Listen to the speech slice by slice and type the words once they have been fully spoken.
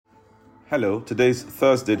Hello, today is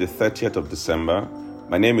Thursday, the 30th of December.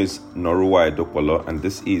 My name is Noruwa Edopolo, and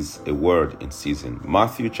this is a word in season.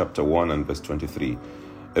 Matthew chapter 1 and verse 23.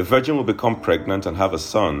 A virgin will become pregnant and have a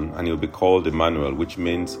son, and he will be called Emmanuel, which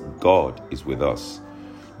means God is with us.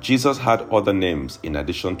 Jesus had other names in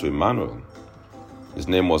addition to Emmanuel. His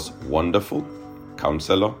name was Wonderful,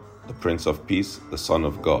 Counselor, the Prince of Peace, the Son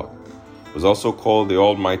of God. He was also called the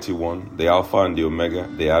Almighty One, the Alpha and the Omega,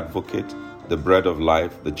 the Advocate, the Bread of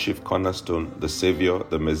Life, the Chief Cornerstone, the Savior,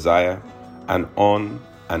 the Messiah, and on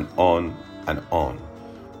and on and on.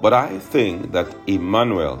 But I think that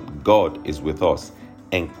Emmanuel, God is with us,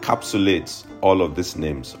 encapsulates all of these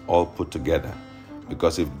names all put together.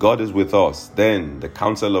 Because if God is with us, then the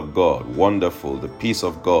counsel of God, Wonderful, the peace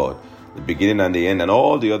of God, the beginning and the end, and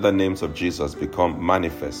all the other names of Jesus become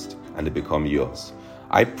manifest and they become yours.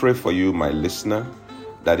 I pray for you, my listener,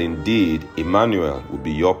 that indeed Emmanuel will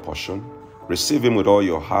be your portion. Receive him with all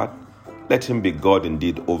your heart. Let him be God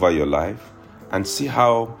indeed over your life, and see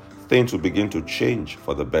how things will begin to change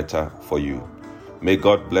for the better for you. May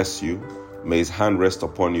God bless you. May his hand rest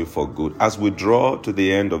upon you for good. As we draw to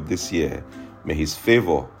the end of this year, may his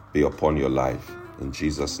favor be upon your life. In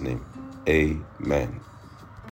Jesus' name, amen.